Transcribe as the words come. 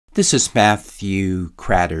This is Matthew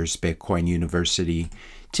Cratter's Bitcoin University.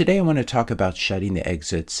 Today I want to talk about shutting the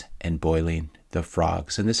exits and boiling the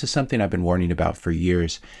frogs. And this is something I've been warning about for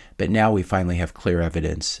years, but now we finally have clear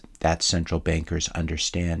evidence that central bankers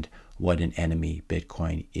understand what an enemy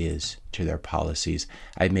Bitcoin is to their policies.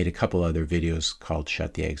 I've made a couple other videos called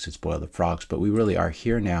Shut the Exits, Boil the Frogs, but we really are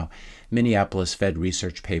here now. Minneapolis Fed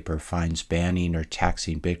research paper finds banning or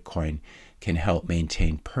taxing Bitcoin can help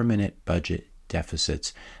maintain permanent budget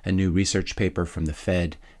deficits. A new research paper from the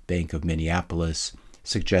Fed Bank of Minneapolis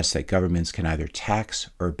suggests that governments can either tax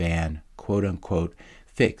or ban quote-unquote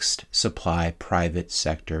fixed supply private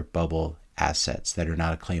sector bubble assets that are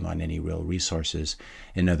not a claim on any real resources.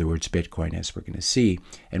 In other words, Bitcoin, as we're going to see.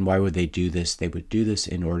 And why would they do this? They would do this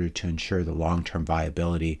in order to ensure the long-term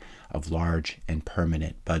viability of large and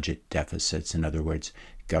permanent budget deficits. In other words,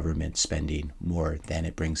 government spending more than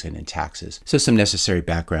it brings in taxes. So some necessary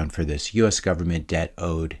background for this. U.S. government debt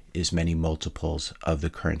owed is many multiples of the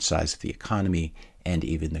current size of the economy and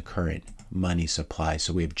even the current money supply.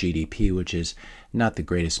 So we have GDP, which is not the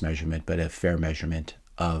greatest measurement, but a fair measurement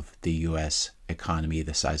of the U.S. economy,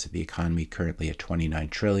 the size of the economy currently at 29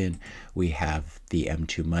 trillion. We have the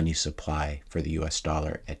M2 money supply for the U.S.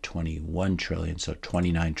 dollar at 21 trillion. So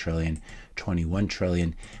 29 trillion, 21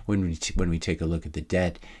 trillion. When we take a look at the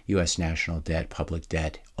debt, U.S. national debt, public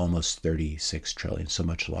debt, almost 36 trillion, so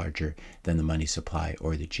much larger than the money supply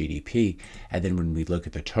or the GDP. And then when we look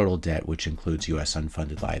at the total debt, which includes U.S.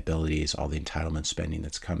 unfunded liabilities, all the entitlement spending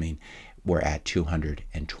that's coming, we're at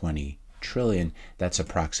 220 trillion. That's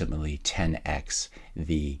approximately 10x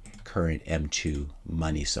the current M2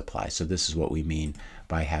 money supply. So this is what we mean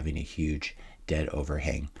by having a huge debt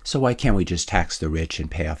overhang. So why can't we just tax the rich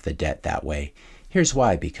and pay off the debt that way? Here's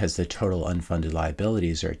why: because the total unfunded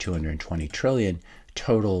liabilities are 220 trillion,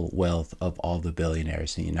 total wealth of all the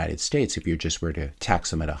billionaires in the United States, if you just were to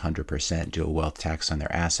tax them at 100%, do a wealth tax on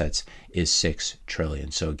their assets, is 6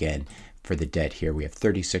 trillion. So again, for the debt here, we have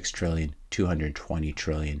 36 trillion, 220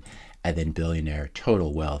 trillion, and then billionaire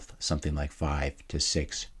total wealth, something like $5 to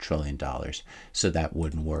 $6 trillion. So that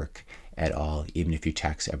wouldn't work at all. Even if you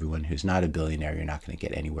tax everyone who's not a billionaire, you're not going to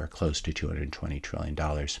get anywhere close to $220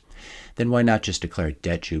 trillion. Then why not just declare a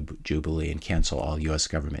debt jubilee and cancel all U.S.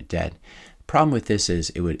 government debt? Problem with this is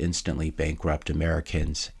it would instantly bankrupt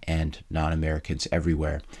Americans and non-Americans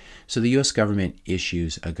everywhere. So the U.S. government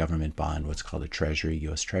issues a government bond, what's called a treasury,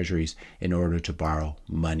 U.S. Treasuries, in order to borrow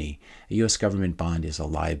money. A U.S. government bond is a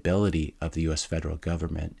liability of the U.S. federal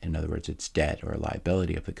government. In other words, it's debt or a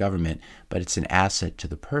liability of the government, but it's an asset to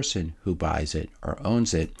the person who buys it or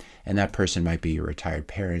owns it. And that person might be your retired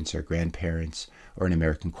parents or grandparents, or an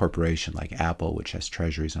American corporation like Apple, which has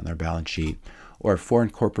treasuries on their balance sheet, or a foreign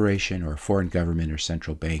corporation or a foreign government or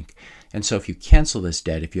central bank. And so if you cancel this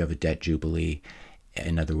debt, if you have a debt jubilee,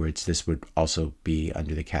 in other words, this would also be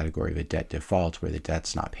under the category of a debt default where the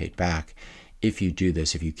debt's not paid back. If you do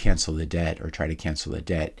this, if you cancel the debt or try to cancel the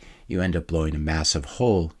debt, you end up blowing a massive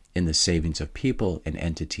hole in the savings of people and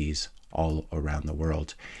entities all around the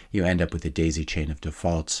world. You end up with a daisy chain of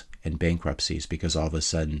defaults and bankruptcies because all of a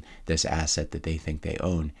sudden this asset that they think they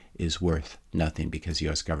own is worth nothing because the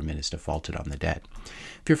U.S. government is defaulted on the debt.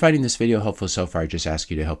 If you're finding this video helpful so far, I just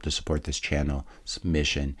ask you to help to support this channel's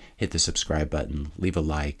mission. Hit the subscribe button, leave a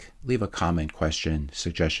like, leave a comment, question,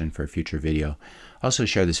 suggestion for a future video. Also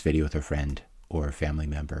share this video with a friend or a family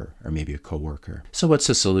member, or maybe a coworker. So what's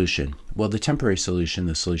the solution? Well, the temporary solution,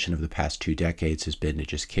 the solution of the past 2 decades, has been to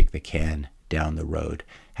just kick the can down the road,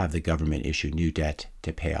 have the government issue new debt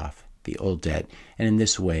to pay off the old debt. And in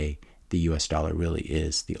this way, the US dollar really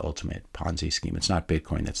is the ultimate Ponzi scheme. It's not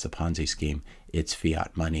Bitcoin that's the Ponzi scheme, it's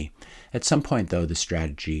fiat money. At some point, though, the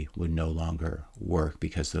strategy would no longer work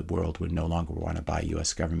because the world would no longer want to buy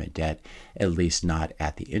US government debt, at least not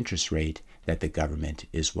at the interest rate that the government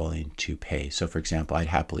is willing to pay. So for example, I'd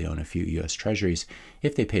happily own a few US Treasuries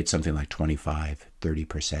if they paid something like 25,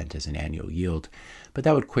 30% as an annual yield. But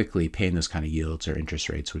that would quickly, paying those kind of yields or interest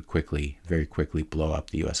rates would quickly, very quickly blow up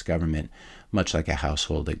the US government, much like a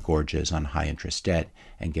household that gorges on high interest debt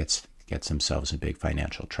and gets themselves in big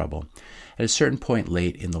financial trouble. At a certain point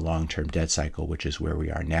late in the long-term debt cycle, which is where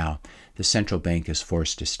we are now, the central bank is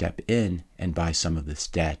forced to step in and buy some of this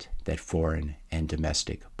debt that foreign and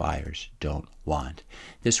domestic buyers don't want.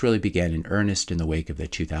 This really began in earnest in the wake of the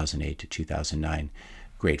 2008 to 2009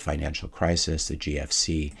 great financial crisis, the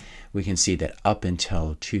GFC. We can see that up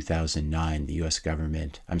until 2009, the U.S.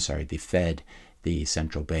 government, the Fed, the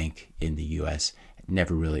central bank in the U.S.,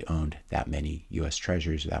 never really owned that many U.S.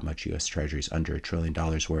 Treasuries, that much U.S. Treasuries, under $1 trillion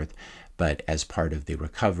worth. But as part of the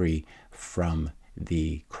recovery from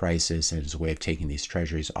the crisis, and as a way of taking these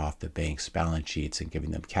treasuries off the bank's balance sheets and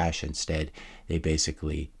giving them cash instead, they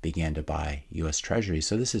basically began to buy US Treasuries.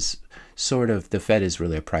 So this is sort of, the Fed is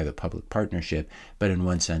really a private-public partnership, but in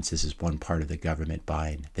one sense, this is one part of the government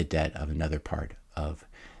buying the debt of another part of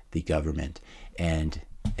the government. And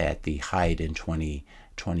at the height in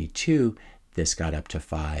 2022, this got up to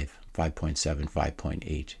 5.7,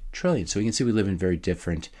 5.8 trillion. So we can see we live in very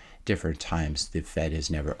different times. The Fed has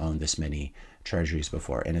never owned this many treasuries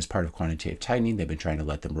before. And as part of quantitative tightening, they've been trying to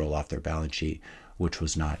let them roll off their balance sheet, which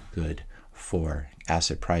was not good for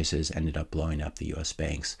asset prices, ended up blowing up the U.S.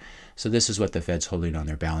 banks. So this is what the Fed's holding on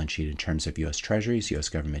their balance sheet in terms of U.S. treasuries, U.S.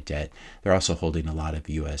 government debt. They're also holding a lot of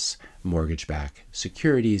U.S. mortgage-backed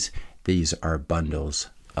securities. These are bundles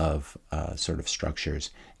of sort of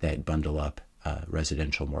structures that bundle up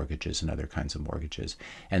residential mortgages and other kinds of mortgages.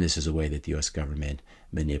 And this is a way that the U.S. government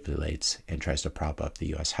manipulates and tries to prop up the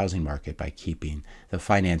U.S. housing market by keeping the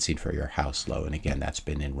financing for your house low. And again, that's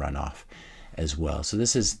been in runoff as well. So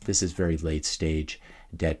this is very late stage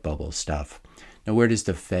debt bubble stuff. Now, where does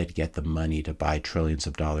the Fed get the money to buy trillions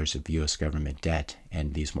of dollars of U.S. government debt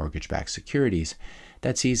and these mortgage-backed securities?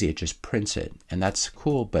 That's easy. It just prints it. And that's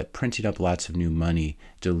cool, but printing up lots of new money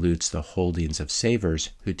dilutes the holdings of savers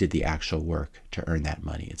who did the actual work to earn that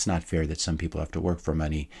money. It's not fair that some people have to work for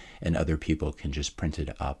money and other people can just print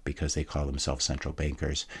it up because they call themselves central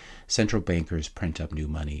bankers. Central bankers print up new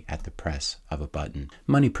money at the press of a button.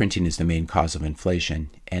 Money printing is the main cause of inflation,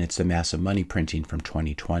 and it's the massive money printing from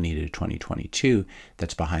 2020 to 2022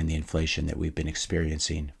 that's behind the inflation that we've been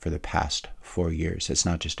experiencing for the past 4 years. It's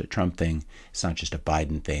not just a Trump thing. It's not just a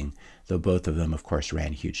Biden thing, though both of them, of course,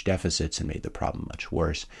 ran huge deficits and made the problem much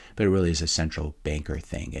worse. But it really is a central banker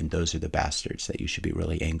thing, and those are the bastards that you should be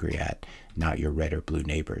really angry at, not your red or blue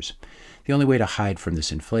neighbors. The only way to hide from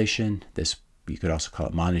this inflation, you could also call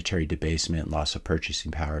it monetary debasement, loss of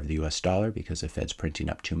purchasing power of the U.S. dollar because the Fed's printing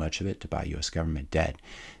up too much of it to buy U.S. government debt.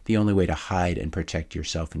 The only way to hide and protect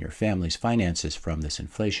yourself and your family's finances from this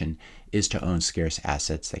inflation is to own scarce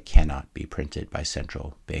assets that cannot be printed by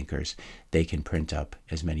central bankers. They can print up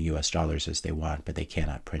as many U.S. dollars as they want, but they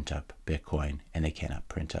cannot print up Bitcoin, and they cannot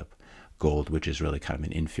print up gold, which is really kind of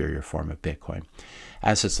an inferior form of Bitcoin.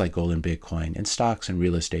 Assets like gold and Bitcoin and stocks and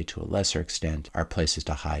real estate to a lesser extent are places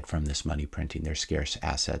to hide from this money printing. They're scarce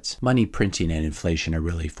assets. Money printing and inflation are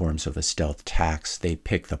really forms of a stealth tax. They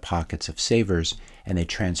pick the pockets of savers and they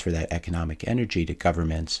transfer that economic energy to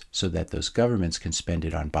governments so that those governments can spend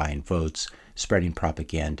it on buying votes, spreading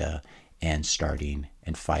propaganda, and starting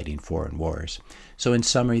and fighting foreign wars. So in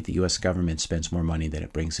summary, the U.S. government spends more money than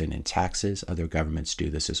it brings in taxes. Other governments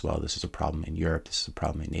do this as well. This is a problem in Europe. This is a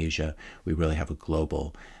problem in Asia. We really have a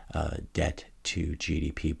global debt to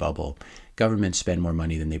GDP bubble. Governments spend more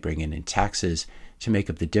money than they bring in taxes. To make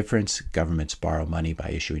up the difference, governments borrow money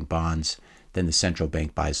by issuing bonds. Then the central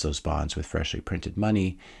bank buys those bonds with freshly printed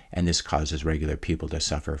money, and this causes regular people to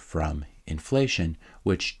suffer from inflation,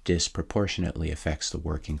 which disproportionately affects the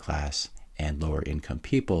working class and lower income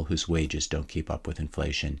people whose wages don't keep up with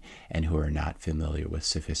inflation and who are not familiar with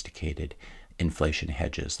sophisticated inflation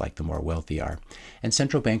hedges like the more wealthy are. And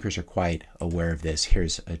central bankers are quite aware of this.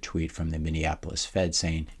 Here's a tweet from the Minneapolis Fed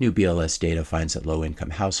saying, new BLS data finds that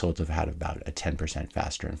low-income households have had about a 10%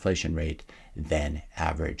 faster inflation rate than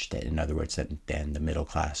average, in other words, than the middle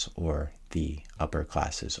class or the upper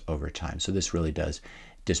classes over time. So this really does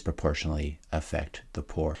disproportionately affect the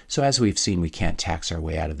poor. So as we've seen, we can't tax our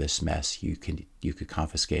way out of this mess. You could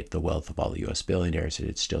confiscate the wealth of all the U.S. billionaires.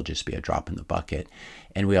 It'd still just be a drop in the bucket.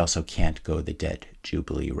 And we also can't go the debt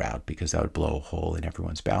jubilee route because that would blow a hole in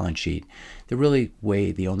everyone's balance sheet. The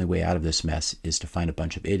only way out of this mess is to find a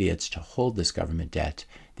bunch of idiots to hold this government debt,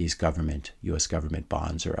 these U.S. government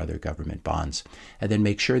bonds or other government bonds, and then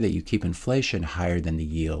make sure that you keep inflation higher than the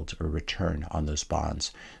yield or return on those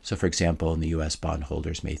bonds. So for example, in the U.S.,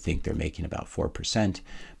 bondholders may think they're making about 4%,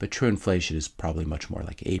 but true inflation is probably much more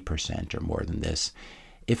like 8% or more than this.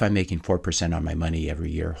 If I'm making 4% on my money every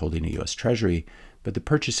year holding a U.S. Treasury, but the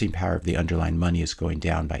purchasing power of the underlying money is going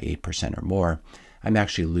down by 8% or more, I'm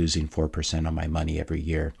actually losing 4% on my money every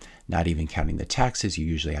year, not even counting the taxes you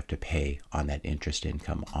usually have to pay on that interest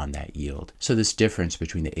income on that yield. So this difference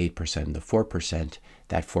between the 8% and the 4%,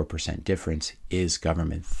 that 4% difference is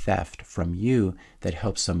government theft from you that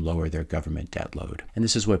helps them lower their government debt load. And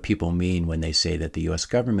this is what people mean when they say that the U.S.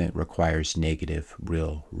 government requires negative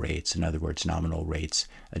real rates, in other words, nominal rates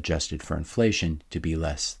adjusted for inflation to be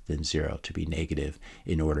less than zero, to be negative,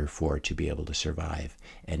 in order for it to be able to survive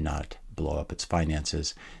and not blow up its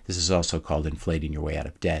finances. This is also called inflating your way out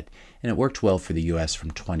of debt. And it worked well for the U.S.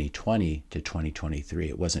 from 2020 to 2023.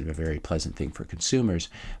 It wasn't a very pleasant thing for consumers,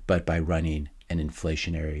 but by running an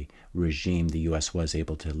inflationary regime, the U.S. was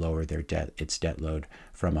able to lower its debt load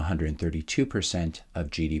from 132% of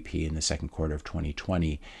GDP in the second quarter of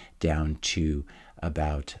 2020 down to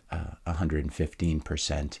about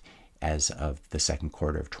 115% as of the second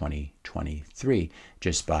quarter of 2023,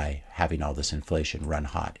 just by having all this inflation run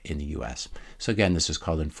hot in the U.S. So again, this is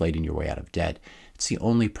called inflating your way out of debt. It's the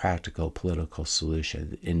only practical political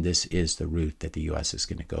solution, and this is the route that the U.S. is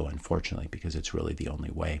going to go, unfortunately, because it's really the only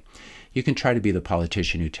way. You can try to be the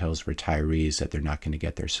politician who tells retirees that they're not going to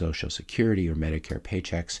get their Social Security or Medicare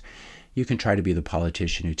paychecks. You can try to be the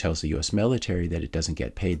politician who tells the U.S. military that it doesn't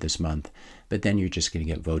get paid this month, but then you're just going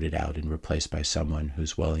to get voted out and replaced by someone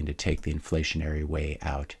who's willing to take the inflationary way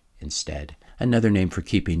out instead. Another name for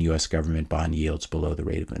keeping U.S. government bond yields below the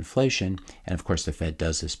rate of inflation, and of course the Fed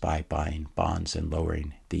does this by buying bonds and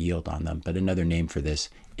lowering the yield on them, but another name for this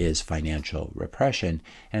is financial repression,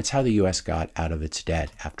 and it's how the U.S. got out of its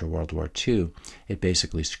debt after World War II. It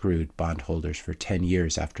basically screwed bondholders for 10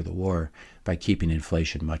 years after the war by keeping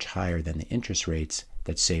inflation much higher than the interest rates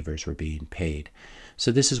that savers were being paid.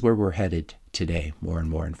 So this is where we're headed today, more and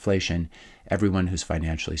more inflation. Everyone who's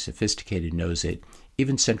financially sophisticated knows it.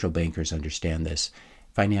 Even central bankers understand this.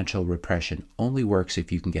 Financial repression only works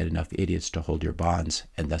if you can get enough idiots to hold your bonds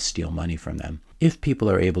and thus steal money from them. If people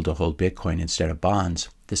are able to hold Bitcoin instead of bonds,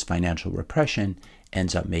 this financial repression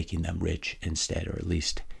ends up making them rich instead, or at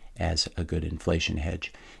least as a good inflation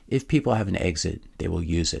hedge. If people have an exit, they will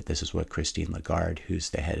use it. This is what Christine Lagarde, who's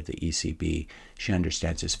the head of the ECB, she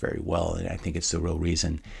understands this very well, and I think it's the real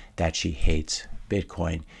reason that she hates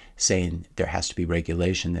Bitcoin, saying there has to be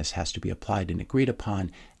regulation, this has to be applied and agreed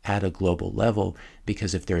upon at a global level,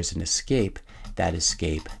 because if there is an escape,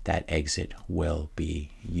 that exit will be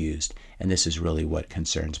used. And this is really what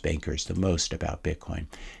concerns bankers the most about Bitcoin.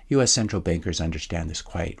 U.S. central bankers understand this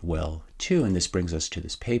quite well too, and this brings us to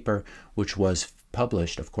this paper, which was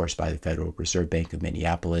published, of course, by the Federal Reserve Bank of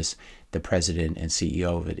Minneapolis. The president and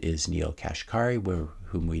CEO of it is Neel Kashkari,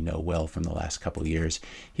 whom we know well from the last couple of years.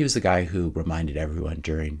 He was the guy who reminded everyone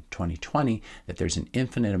during 2020 that there's an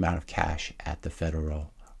infinite amount of cash at the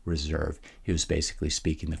Federal Reserve. He was basically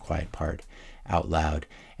speaking the quiet part out loud,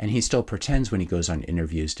 and he still pretends when he goes on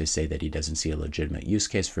interviews to say that he doesn't see a legitimate use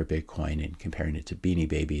case for Bitcoin and comparing it to Beanie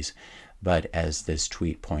Babies. But as this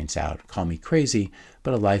tweet points out, call me crazy,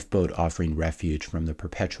 but a lifeboat offering refuge from the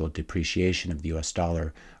perpetual depreciation of the US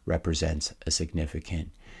dollar represents a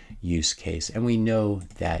significant use case. And we know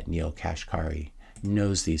that Neel Kashkari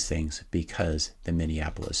knows these things because the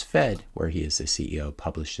Minneapolis Fed, where he is the CEO,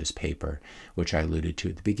 published this paper, which I alluded to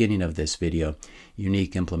at the beginning of this video,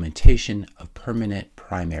 Unique Implementation of Permanent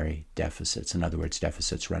Primary Deficits. In other words,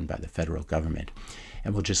 deficits run by the federal government.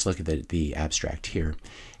 And we'll just look at the abstract here.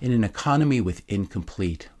 In an economy with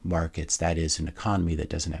incomplete markets, that is, an economy that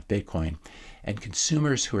doesn't have Bitcoin, and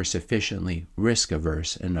consumers who are sufficiently risk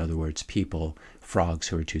averse, in other words, people, frogs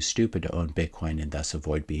who are too stupid to own Bitcoin and thus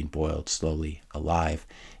avoid being boiled slowly alive.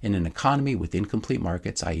 In an economy with incomplete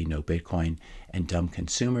markets, i.e. no Bitcoin, and dumb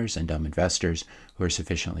consumers and dumb investors who are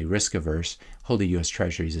sufficiently risk averse, holding US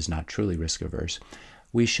Treasuries is not truly risk averse,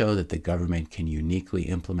 we show that the government can uniquely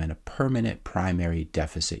implement a permanent primary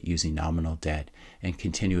deficit using nominal debt and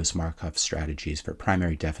continuous Markov strategies for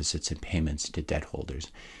primary deficits and payments to debt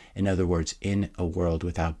holders. In other words, in a world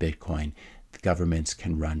without Bitcoin, the governments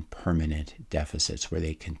can run permanent deficits where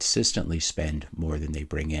they consistently spend more than they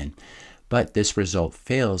bring in. But this result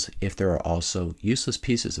fails if there are also useless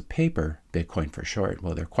pieces of paper, Bitcoin for short.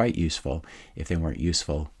 Well, they're quite useful. If they weren't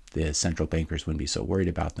useful, the central bankers wouldn't be so worried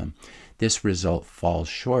about them. This result falls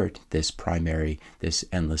short. This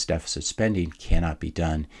endless deficit spending cannot be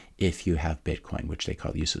done if you have Bitcoin, which they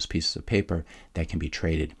call useless pieces of paper that can be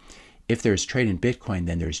traded. If there's trade in Bitcoin,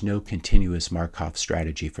 then there's no continuous Markov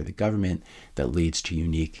strategy for the government that leads to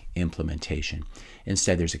unique implementation.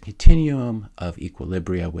 Instead, there's a continuum of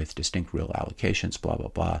equilibria with distinct real allocations, blah, blah,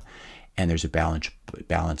 blah. And there's a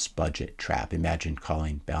balanced budget trap. Imagine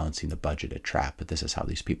calling balancing the budget a trap, but this is how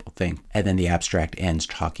these people think. And then the abstract ends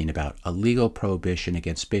talking about a legal prohibition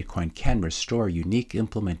against Bitcoin can restore unique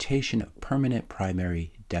implementation of permanent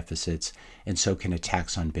primary deficits, and so can a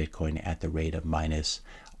tax on Bitcoin at the rate of minus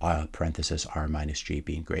parenthesis R minus G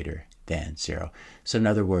being greater than 0. So in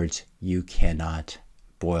other words, you cannot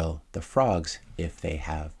boil the frogs if they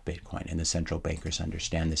have Bitcoin. And the central bankers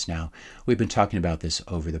understand this now. We've been talking about this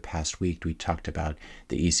over the past week. We talked about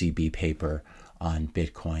the ECB paper on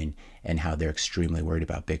Bitcoin and how they're extremely worried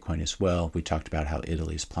about Bitcoin as well. We talked about how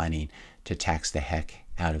Italy is planning to tax the heck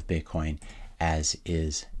out of Bitcoin, as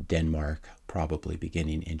is Denmark, probably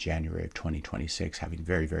beginning in January of 2026, having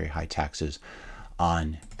very, very high taxes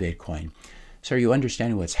on Bitcoin. So are you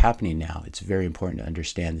understanding what's happening now? It's very important to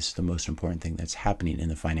understand this is the most important thing that's happening in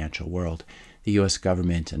the financial world. The US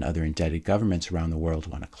government and other indebted governments around the world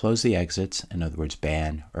want to close the exits, in other words,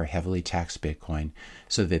 ban or heavily tax Bitcoin,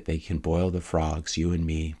 so that they can boil the frogs, you and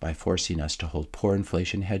me, by forcing us to hold poor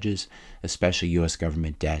inflation hedges, especially US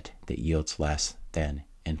government debt that yields less than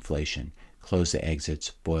inflation. Close the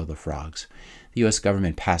exits, boil the frogs. The US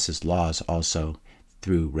government passes laws also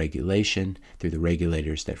through regulation, through the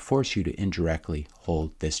regulators that force you to indirectly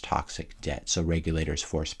hold this toxic debt. So regulators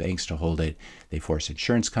force banks to hold it. They force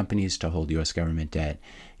insurance companies to hold US government debt.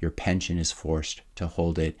 Your pension is forced to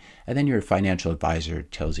hold it. And then your financial advisor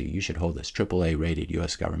tells you should hold this AAA rated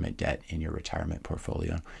US government debt in your retirement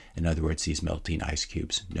portfolio. In other words, these melting ice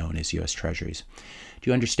cubes known as US Treasuries. Do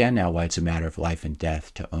you understand now why it's a matter of life and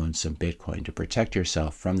death to own some Bitcoin to protect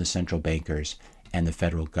yourself from the central bankers and the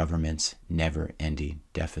federal government's never-ending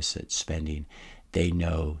deficit spending? They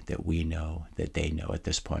know that we know that they know at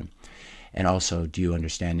this point. And also, do you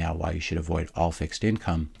understand now why you should avoid all fixed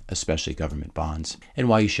income, especially government bonds, and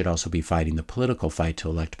why you should also be fighting the political fight to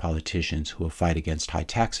elect politicians who will fight against high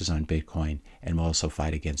taxes on Bitcoin and will also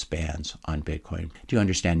fight against bans on Bitcoin? Do you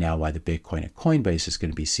understand now why the Bitcoin at Coinbase is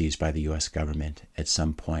going to be seized by the US government at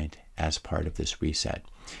some point as part of this reset?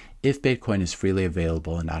 If Bitcoin is freely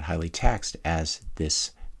available and not highly taxed, as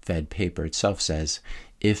this Fed paper itself says,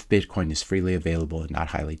 if Bitcoin is freely available and not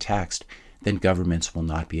highly taxed, then governments will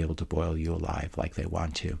not be able to boil you alive like they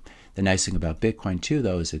want to. The nice thing about Bitcoin, too,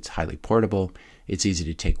 though, is it's highly portable. It's easy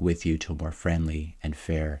to take with you to a more friendly and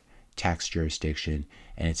fair tax jurisdiction,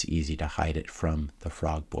 and it's easy to hide it from the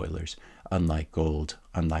frog boilers, unlike gold,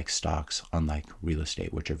 unlike stocks, unlike real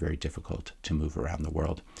estate, which are very difficult to move around the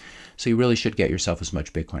world. So you really should get yourself as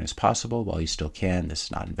much Bitcoin as possible while you still can. This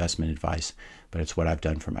is not investment advice, but it's what I've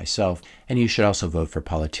done for myself. And you should also vote for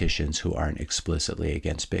politicians who aren't explicitly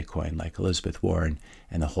against Bitcoin, like Elizabeth Warren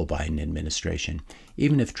and the whole Biden administration.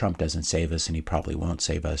 Even if Trump doesn't save us, and he probably won't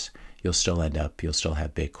save us, you'll still have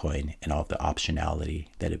Bitcoin and all of the optionality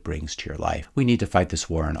that it brings to your life. We need to fight this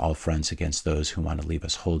war on all fronts against those who want to leave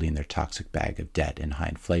us holding their toxic bag of debt and high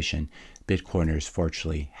inflation. Bitcoiners,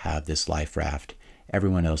 fortunately, have this life raft.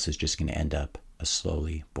 Everyone else is just going to end up a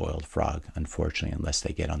slowly boiled frog, unfortunately, unless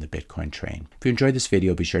they get on the Bitcoin train. If you enjoyed this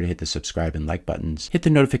video, be sure to hit the subscribe and like buttons. Hit the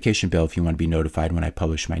notification bell if you want to be notified when I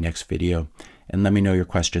publish my next video. And let me know your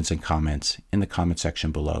questions and comments in the comment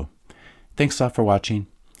section below. Thanks a lot for watching,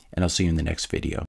 and I'll see you in the next video.